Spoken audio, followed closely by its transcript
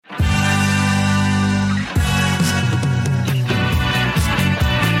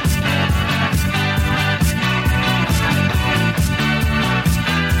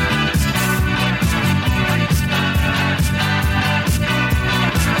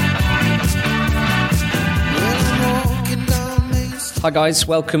Hi guys,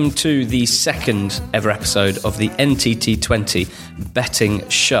 welcome to the second ever episode of the NTT20 betting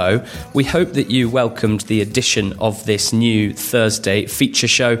show. We hope that you welcomed the addition of this new Thursday feature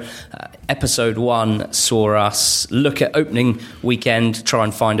show. Episode 1 saw us look at opening weekend, try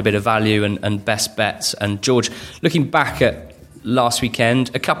and find a bit of value and best bets. And George, looking back at last weekend,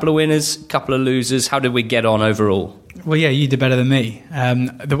 a couple of winners, a couple of losers. How did we get on overall? Well, yeah, you did better than me.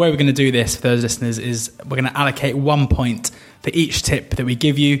 The way we're going to do this for those listeners is we're going to allocate 1 point for each tip that we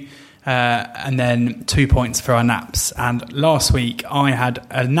give you, and then 2 points for our naps. And last week, I had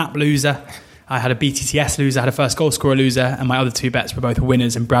a nap loser, I had a BTTS loser, I had a first goal scorer loser, and my other 2 bets were both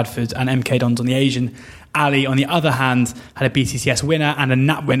winners in Bradford and MK Dons on the Asian. Ali, on the other hand, had a BTTS winner and a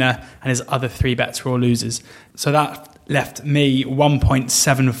nap winner, and his other 3 bets were all losers. So that left me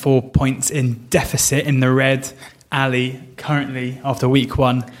 1.74 points in deficit in the red. Ali currently, after week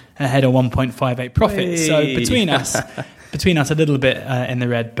 1, ahead of 1.58 profit. Hey. So between us a little bit in the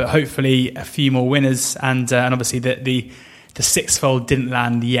red, but hopefully a few more winners. And obviously the sixfold didn't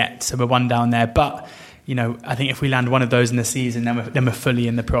land yet, so we're 1 down there. But you know, I think if we land one of those in the season, then we're fully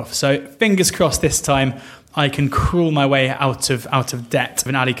in the prof. So fingers crossed this time I can crawl my way out of debt,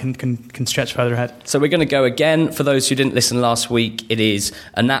 and Ali can stretch further ahead. So we're going to go again. For those who didn't listen last week, it is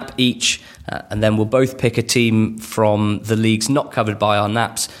a nap each, and then we'll both pick a team from the leagues not covered by our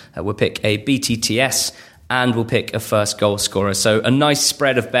naps. We'll pick a BTTS, and we'll pick a first goal scorer. So a nice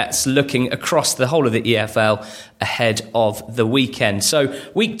spread of bets looking across the whole of the EFL ahead of the weekend. So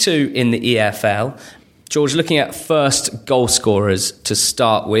week 2 in the EFL. George, looking at first goal scorers to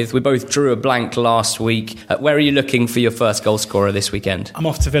start with, we both drew a blank last week. Where are you looking for your first goal scorer this weekend? I'm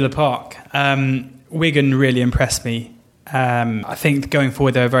off to Villa Park. Wigan really impressed me. I think going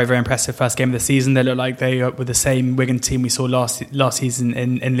forward, they're a very, very impressive first game of the season. They look like they were the same Wigan team we saw last season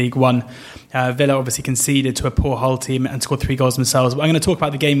in League One. Villa obviously conceded to a poor Hull team and scored 3 goals themselves. But I'm going to talk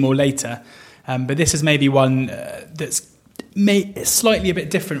about the game more later. But this is maybe one that's slightly a bit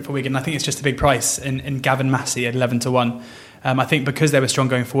different for Wigan. I think it's just a big price in Gavin Massey at 11-1. I think because they were strong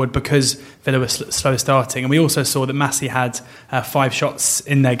going forward, because Villa were slow starting, and we also saw that Massey had 5 shots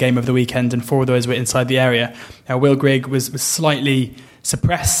in their game of the weekend, and 4 of those were inside the area. Will Grigg was slightly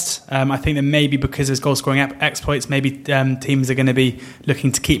suppressed. I think that maybe because of his goal scoring exploits, maybe teams are going to be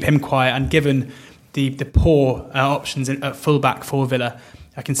looking to keep him quiet. And given the poor options at fullback for Villa,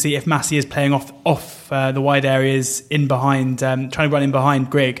 I can see if Massey is playing off the wide areas in behind, trying to run in behind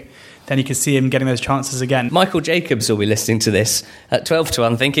Grigg, then you can see him getting those chances again. Michael Jacobs will be listening to this at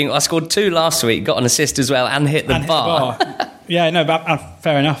 12-1 thinking, I scored 2 last week, got an assist as well and hit the bar. Yeah, no, but,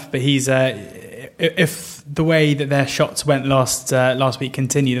 fair enough. But he's if the way that their shots went last week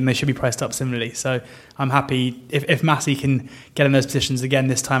continue, then they should be priced up similarly. So I'm happy if Massey can get in those positions again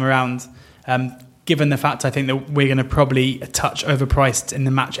this time around. Given the fact I think that we're going to probably a touch overpriced in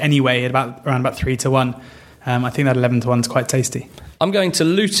the match anyway at around about 3-1. I think that 11-1 is quite tasty. I'm going to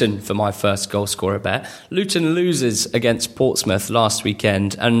Luton for my first goal scorer bet. Luton loses against Portsmouth last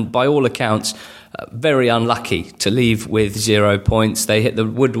weekend, and by all accounts, very unlucky to leave with 0 points. They hit the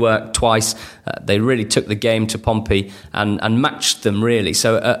woodwork twice. They really took the game to Pompey and matched them, really.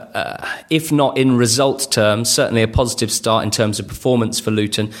 So if not in result terms, certainly a positive start in terms of performance for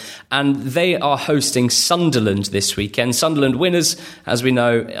Luton. And they are hosting Sunderland this weekend. Sunderland winners, as we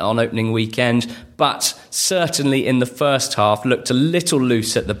know, on opening weekend, but certainly in the first half looked a little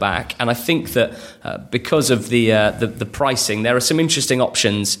loose at the back. And I think that because of the pricing, there are some interesting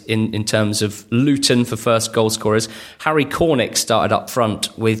options in terms of Luton for first goal scorers. Harry Cornick started up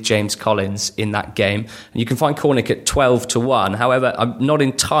front with James Collins in that game. And you can find Cornick at 12-1. However, I'm not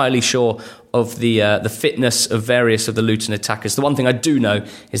entirely sure of the fitness of various of the Luton attackers. The one thing I do know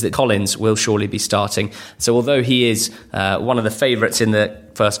is that Collins will surely be starting. So although he is one of the favourites in the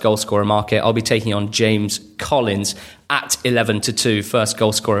first goal scorer market, I'll be taking on James Collins at 11-2, first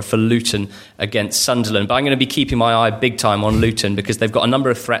goal scorer for Luton against Sunderland. But I'm going to be keeping my eye big time on Luton because they've got a number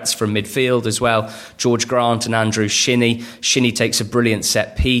of threats from midfield as well. George Grant and Andrew Shinnie. Shinnie takes a brilliant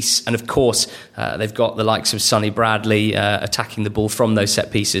set piece. And of course, they've got the likes of Sonny Bradley attacking the ball from those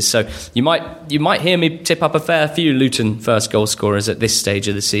set pieces. So you might hear me tip up a fair few Luton first goal scorers at this stage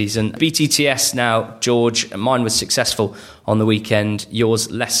of the season. BTTS now, George. Mine was successful on the weekend, yours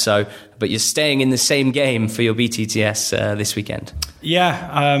less so, but you're staying in the same game for your BTTS this weekend.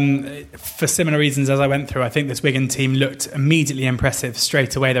 Yeah, for similar reasons as I went through. I think this Wigan team looked immediately impressive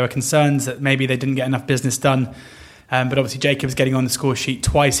straight away. There were concerns that maybe they didn't get enough business done, but obviously Jacobs getting on the score sheet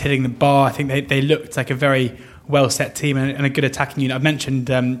twice, hitting the bar. I think they looked like a very well-set team and a good attacking unit. I've mentioned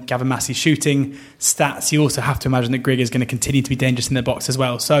Gavin Massey's shooting stats. You also have to imagine that Grigg is going to continue to be dangerous in the box as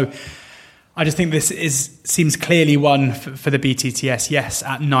well. So I just think this seems clearly one for the BTTS. Yes,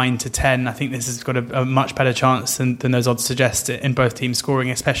 at 9-10, I think this has got a much better chance than those odds suggest in both teams scoring,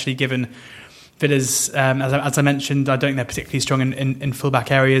 especially given Villa's, as I mentioned, I don't think they're particularly strong in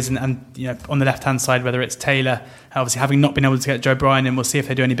fullback areas, and on the left hand side, whether it's Taylor, obviously having not been able to get Joe Bryan, and we'll see if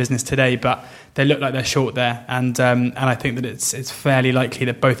they do any business today, but they look like they're short there, and I think that it's fairly likely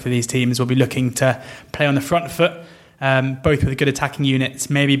that both of these teams will be looking to play on the front foot, both with good attacking units,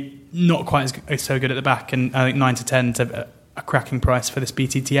 maybe not quite so good at the back, and I think 9-10 to a cracking price for this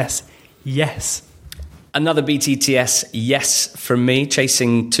BTTS. Yes. Another BTTS yes from me,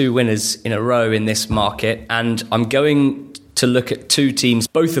 chasing 2 winners in a row in this market. And I'm going to look at 2 teams,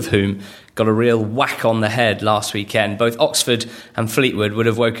 both of whom got a real whack on the head last weekend. Both Oxford and Fleetwood would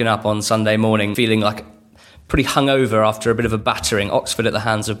have woken up on Sunday morning feeling like pretty hungover after a bit of a battering. Oxford at the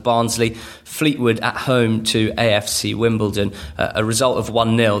hands of Barnsley, Fleetwood at home to AFC Wimbledon. A result of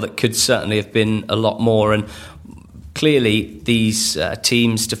 1-0 that could certainly have been a lot more. And clearly, these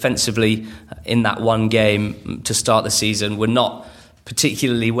teams defensively in that one game to start the season were not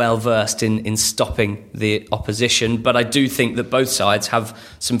particularly well versed in stopping the opposition, but I do think that both sides have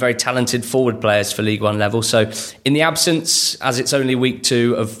some very talented forward players for League One level. So in the absence, as it's only week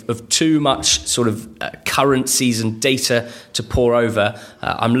 2, of too much sort of current season data to pour over,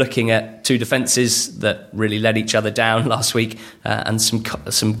 I'm looking at 2 defences that really let each other down last week, and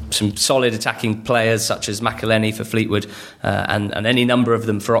some solid attacking players such as McElhenney for Fleetwood, and any number of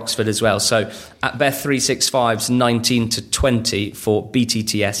them for Oxford as well. So at Beth 365's 19-20 for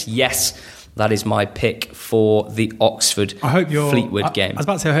BTTS, yes, that is my pick for the Oxford Fleetwood game. I was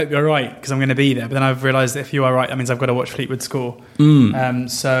about to say I hope you're right, because I'm going to be there, but then I've realised that if you are right, that means I've got to watch Fleetwood score.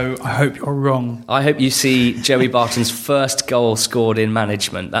 So I hope you're wrong. I hope you see Joey Barton's first goal scored in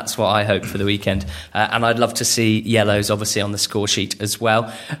management. That's what I hope for the weekend. And I'd love to see yellows obviously on the score sheet as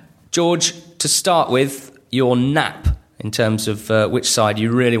well. George, to start with, your nap in terms of which side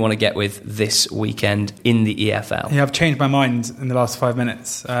you really want to get with this weekend in the EFL. Yeah, I've changed my mind in the last 5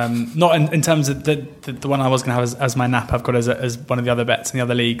 minutes. Not in terms of the one I was going to have as my nap, I've got as one of the other bets in the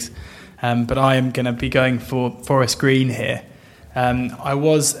other leagues. But I am going to be going for Forest Green here. I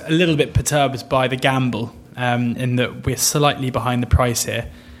was a little bit perturbed by the gamble in that we're slightly behind the price here.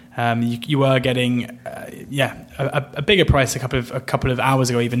 You were getting a bigger price a couple of hours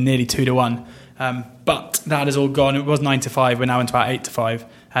ago, even nearly 2-1. But that has all gone. It was 9-5. We're now into about 8-5.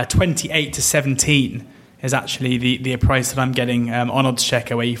 28-17 is actually the price that I'm getting on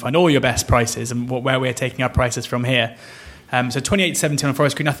Oddschecker, where you find all your best prices and where we're taking our prices from here. So 28-17 on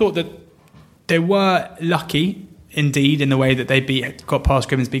Forest Green. I thought that they were lucky indeed in the way that they got past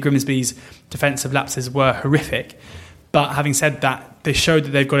Grimsby. Grimsby's defensive lapses were horrific. But having said that, they showed that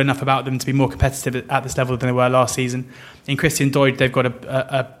they've got enough about them to be more competitive at this level than they were last season. In Christian Doid, they've got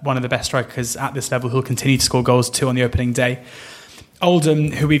one of the best strikers at this level who'll continue to score goals too on the opening day.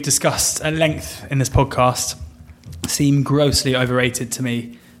 Oldham, who we've discussed at length in this podcast, seem grossly overrated to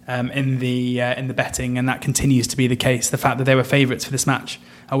me in the betting, and that continues to be the case. The fact that they were favourites for this match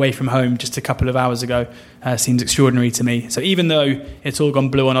away from home just a couple of hours ago seems extraordinary to me. So even though it's all gone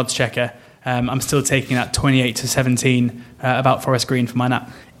blue on Oddschecker, I'm still taking that 28-17 about Forest Green for my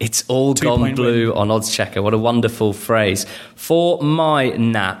nap. It's all gone blue on Oddschecker. What a wonderful phrase. For my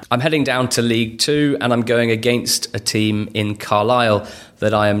nap, I'm heading down to League 2 and I'm going against a team in Carlisle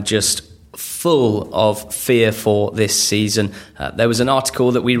that I am just full of fear for this season. There was an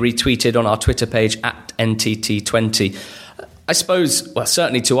article that we retweeted on our Twitter page at NTT20. I suppose, well,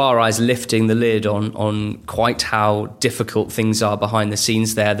 certainly to our eyes, lifting the lid on quite how difficult things are behind the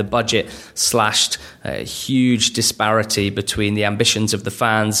scenes there. The budget slashed, a huge disparity between the ambitions of the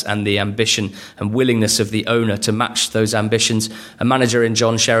fans and the ambition and willingness of the owner to match those ambitions. A manager in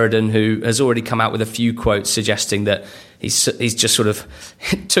John Sheridan who has already come out with a few quotes suggesting that he's just sort of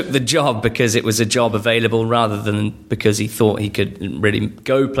took the job because it was a job available rather than because he thought he could really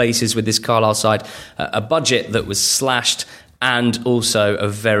go places with this Carlisle side. A budget that was slashed, and also a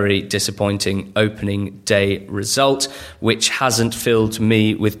very disappointing opening day result, which hasn't filled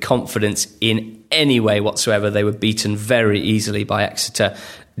me with confidence in any way whatsoever. They were beaten very easily by Exeter,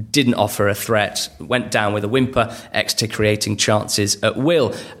 didn't offer a threat, went down with a whimper, Exeter creating chances at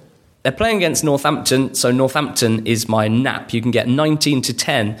will. They're playing against Northampton, so Northampton is my nap. You can get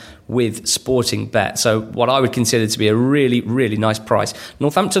 19-10 with Sporting Bet. So what I would consider to be a really, really nice price.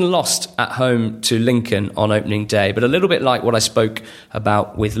 Northampton lost at home to Lincoln on opening day, but a little bit like what I spoke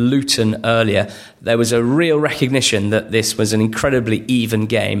about with Luton earlier, there was a real recognition that this was an incredibly even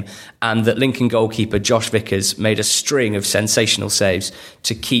game and that Lincoln goalkeeper Josh Vickers made a string of sensational saves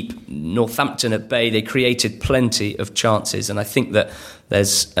to keep Northampton at bay. They created plenty of chances, and I think that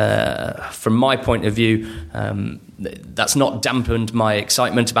there's, from my point of view, that's not dampened my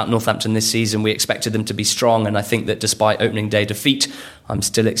excitement about Northampton this season. We expected them to be strong, and I think that despite opening day defeat, I'm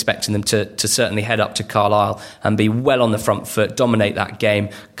still expecting them to certainly head up to Carlisle and be well on the front foot, dominate that game.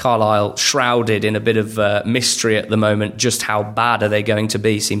 Carlisle shrouded in a bit of mystery at the moment. Just how bad are they going to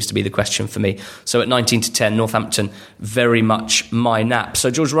be seems to be the question for me. So at 19-10, Northampton very much my nap.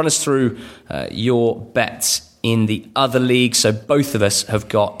 So George, run us through your bets in the other league. So both of us have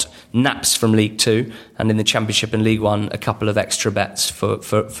got naps from League Two, and in the Championship and League One, a couple of extra bets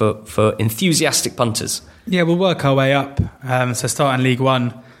for enthusiastic punters. Yeah, we'll work our way up. So start in League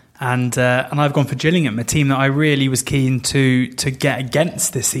One, and I've gone for Gillingham, a team that I really was keen to get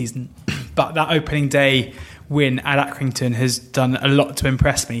against this season. But that opening day win at Accrington has done a lot to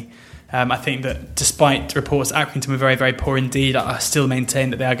impress me. I think that despite reports Accrington were very, very poor indeed, I still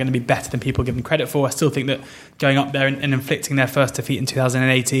maintain that they are going to be better than people give them credit for. I still think that going up there and inflicting their first defeat in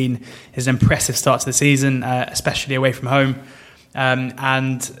 2018 is an impressive start to the season, especially away from home.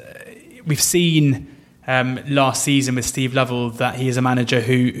 And we've seen last season with Steve Lovell that he is a manager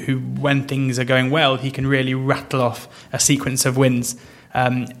who when things are going well, he can really rattle off a sequence of wins.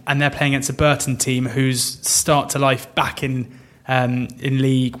 And they're playing against a Burton team whose start to life back in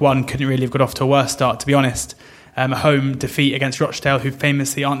League One couldn't really have got off to a worse start, to be honest. A home defeat against Rochdale, who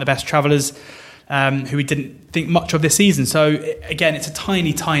famously aren't the best travellers, who we didn't think much of this season. So again, it's a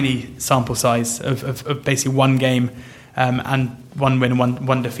tiny, tiny sample size of basically one game and one win and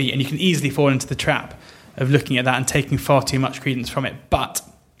one defeat, and you can easily fall into the trap of looking at that and taking far too much credence from it. But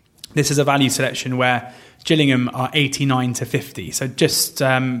this is a value selection where Gillingham are 89-50, so just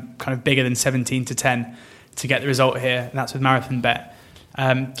kind of bigger than 17-10 to get the result here, and that's with Marathon Bet.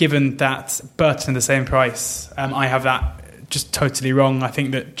 Given that Burton are the same price, I have that just totally wrong. I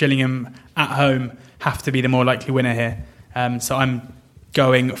think that Gillingham at home have to be the more likely winner here. So I'm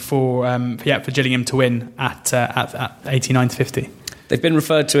going for Gillingham to win at 89-50. They've been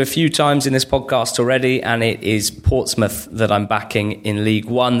referred to a few times in this podcast already, and it is Portsmouth that I'm backing in League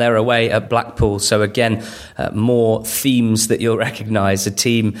One. They're away at Blackpool, so again, more themes that you'll recognise. A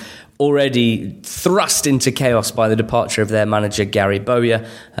team already thrust into chaos by the departure of their manager Gary Bowyer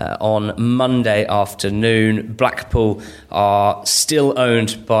on Monday afternoon. Blackpool are still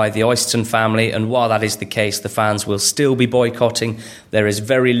owned by the Oyston family, and while that is the case, the fans will still be boycotting. There is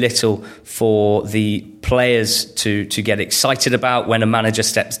very little for the players to get excited about when a manager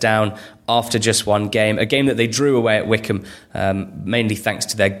steps down after just one game. A game that they drew away at Wycombe, mainly thanks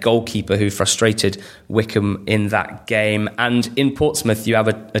to their goalkeeper who frustrated Wycombe in that game. And in Portsmouth, you have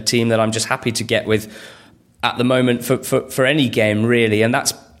a team that I'm just happy to get with at the moment for any game, really. And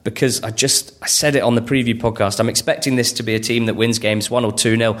that's because I said it on the preview podcast. I'm expecting this to be a team that wins games 1 or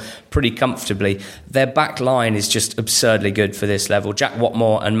 2-0 pretty comfortably. Their back line is just absurdly good for this level. Jack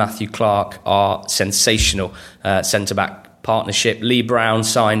Watmore and Matthew Clark are sensational centre-back partnership. Lee Brown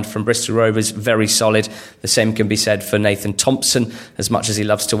signed from Bristol Rovers, very solid. The same can be said for Nathan Thompson, as much as he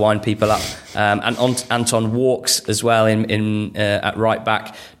loves to wind people up, and Anton Walks as well in at right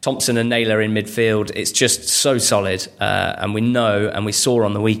back. Thompson and Naylor in midfield. It's just so solid, and we know and we saw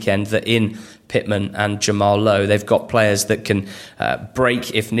on the weekend that in Pittman and Jamal Lowe, they've got players that can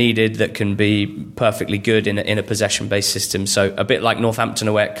break if needed, that can be perfectly good in a possession-based system. So a bit like Northampton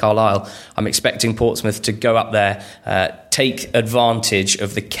away at Carlisle, I'm expecting Portsmouth to go up there, take advantage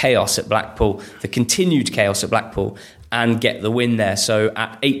of the chaos at Blackpool, the continued chaos at Blackpool, and get the win there. So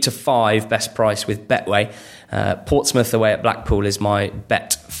at 8-5, best price with Betway. Portsmouth away at Blackpool is my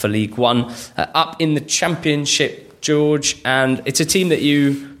bet for League One. Up in the Championship, George, and it's a team that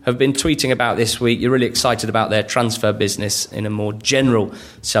you have been tweeting about this week. You're really excited about their transfer business in a more general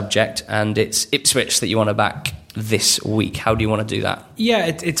subject, and it's Ipswich that you want to back this week. How do you want to do that? Yeah,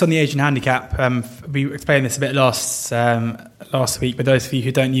 it's on the Asian handicap. We explained this a bit last week, but those of you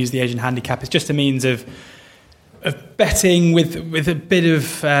who don't use the Asian handicap, it's just a means of betting with a bit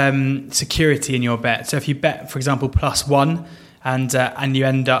of security in your bet. So if you bet, for example, +1 and you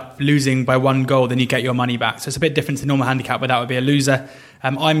end up losing by 1 goal, then you get your money back. So it's a bit different to normal handicap where that would be a loser.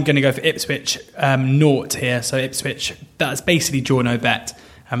 I'm going to go for Ipswich naught here. So Ipswich, that's basically draw no bet.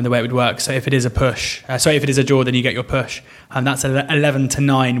 the way it would work. So if it is a draw, then you get your push. And that's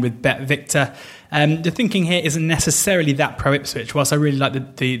 11-9 with Bet Victor. The thinking here isn't necessarily that pro Ipswich. Whilst I really like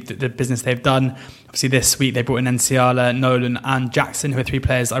the business they've done, obviously this week they brought in Nsiala, Nolan and Jackson, who are 3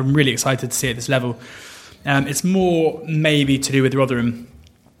 players I'm really excited to see at this level. It's more maybe to do with Rotherham.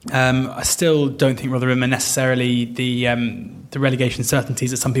 I still don't think Rotherham are necessarily the relegation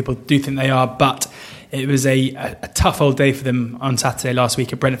certainties that some people do think they are, but it was a tough old day for them on Saturday last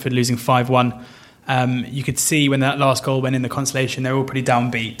week at Brentford, losing 5-1. You could see when that last goal went in the consolation, they were all pretty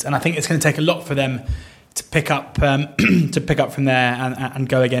downbeat, and I think it's going to take a lot for them to pick up from there and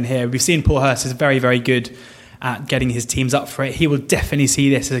go again here. We've seen Paul Hurst is very, very good at getting his teams up for it. He will definitely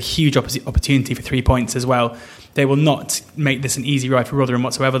see this as a huge opportunity for 3 points as well. They will not make this an easy ride for Rotherham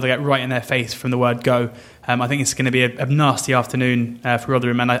whatsoever. They'll get right in their face from the word go. I think it's going to be a nasty afternoon for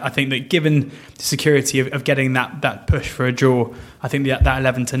Rotherham, and I think that given the security of getting that push for a draw, I think that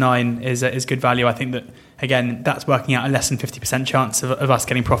 11-9 is good value. I think that, again, that's working out a less than 50% chance of us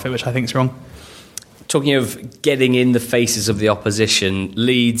getting profit, which I think is wrong. Talking of getting in the faces of the opposition,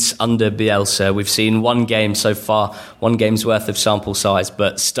 Leeds under Bielsa, we've seen one game so far, 1 game's worth of sample size,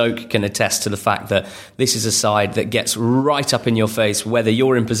 but Stoke can attest to the fact that this is a side that gets right up in your face, whether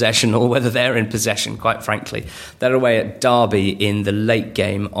you're in possession or whether they're in possession, quite frankly. They're away at Derby in the late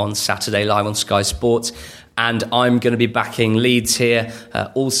game on Saturday, live on Sky Sports. And I'm going to be backing Leeds here.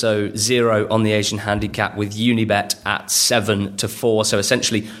 Also 0 on the Asian handicap with Unibet at 7-4. So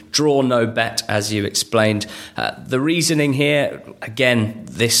essentially draw no bet, as you explained. The reasoning here, again,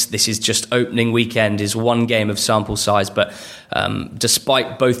 this is just opening weekend, is 1 game of sample size. But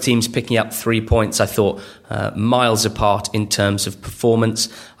despite both teams picking up 3 points, I thought miles apart in terms of performance.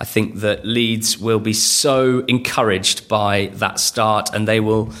 I think that Leeds will be so encouraged by that start, and they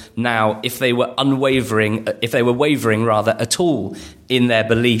will now, if they were wavering at all in their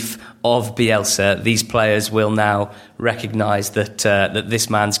belief of Bielsa, these players will now recognise that this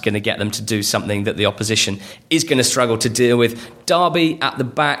man's going to get them to do something that the opposition is going to struggle to deal with. Derby at the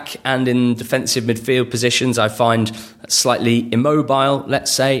back and in defensive midfield positions I find slightly immobile,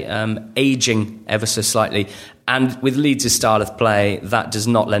 let's say, ageing ever so slightly. And with Leeds' style of play, that does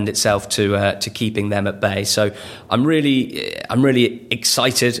not lend itself to keeping them at bay. So I'm really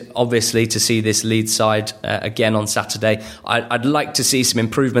excited, obviously, to see this Leeds side again on Saturday. I'd like to see some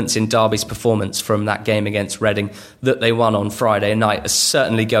improvements in Derby's performance from that game against Reading that they won on Friday night.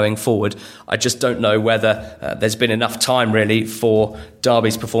 Certainly going forward, I just don't know whether there's been enough time really for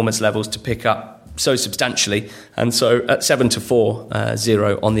Derby's performance levels to pick up so substantially, and so at 7-4,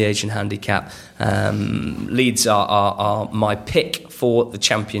 0 on the Asian handicap, Leeds are my pick for the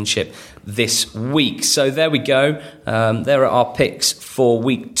championship this week. So there we go. There are our picks for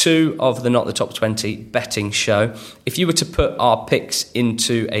week 2 of the Not the Top 20 betting show. If you were to put our picks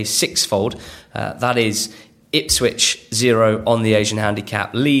into a sixfold, that is Ipswich 0 on the Asian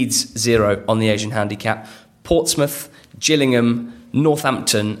handicap, Leeds 0 on the Asian handicap, Portsmouth, Gillingham,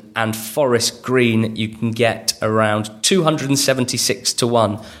 Northampton and Forest Green, you can get around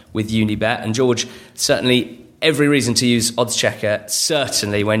 276-1 with Unibet. And George, certainly every reason to use Oddschecker,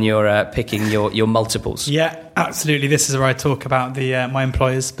 certainly when you're picking your multiples. Yeah, absolutely. This is where I talk about my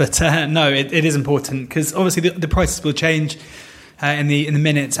employers. But no, it is important because obviously the prices will change in the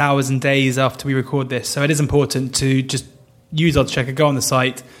minutes, hours and days after we record this. So it is important to just use Oddschecker, go on the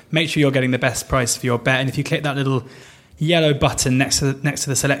site, make sure you're getting the best price for your bet. And if you click that little yellow button next to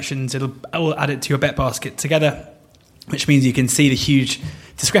the selections, it will add it to your bet basket together, which means you can see the huge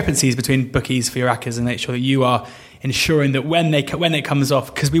discrepancies between bookies for your ACCAs and make sure that you are ensuring that when it comes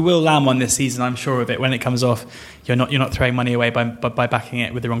off, because we will land one this season, I'm sure of it, when it comes off, you're not throwing money away by backing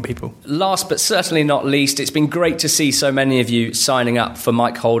it with the wrong people. Last but certainly not least, it's been great to see so many of you signing up for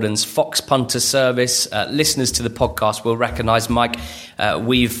Mike Holden's Fox Punter service. Listeners to the podcast will recognise Mike.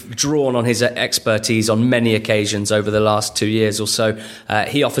 We've drawn on his expertise on many occasions over the last 2 years or so.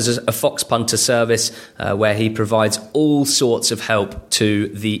 He offers a Fox Punter service where he provides all sorts of help to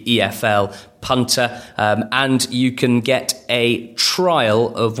the EFL punter, and you can get a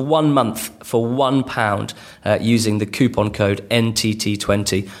trial of 1 month for £1 using the coupon code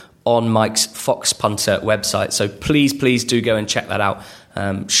NTT20 on Mike's Fox Punter website. So please do go and check that out.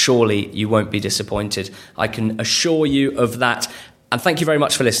 Surely you won't be disappointed. I can assure you of that. And thank you very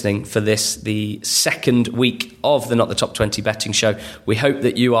much for listening for this, the second week of the Not the Top 20 betting show. We hope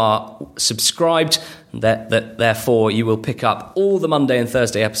that you are subscribed, that therefore you will pick up all the Monday and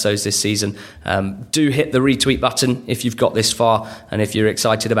Thursday episodes this season. Do hit the retweet button if you've got this far, and if you're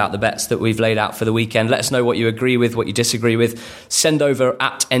excited about the bets that we've laid out for the weekend. Let us know what you agree with, what you disagree with. Send over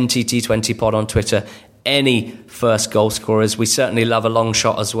at NTT20pod on Twitter any first goal scorers. We certainly love a long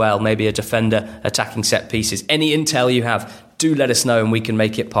shot as well, maybe a defender attacking set pieces. Any intel you have, do let us know and we can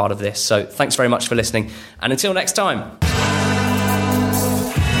make it part of this. So thanks very much for listening, and until next time.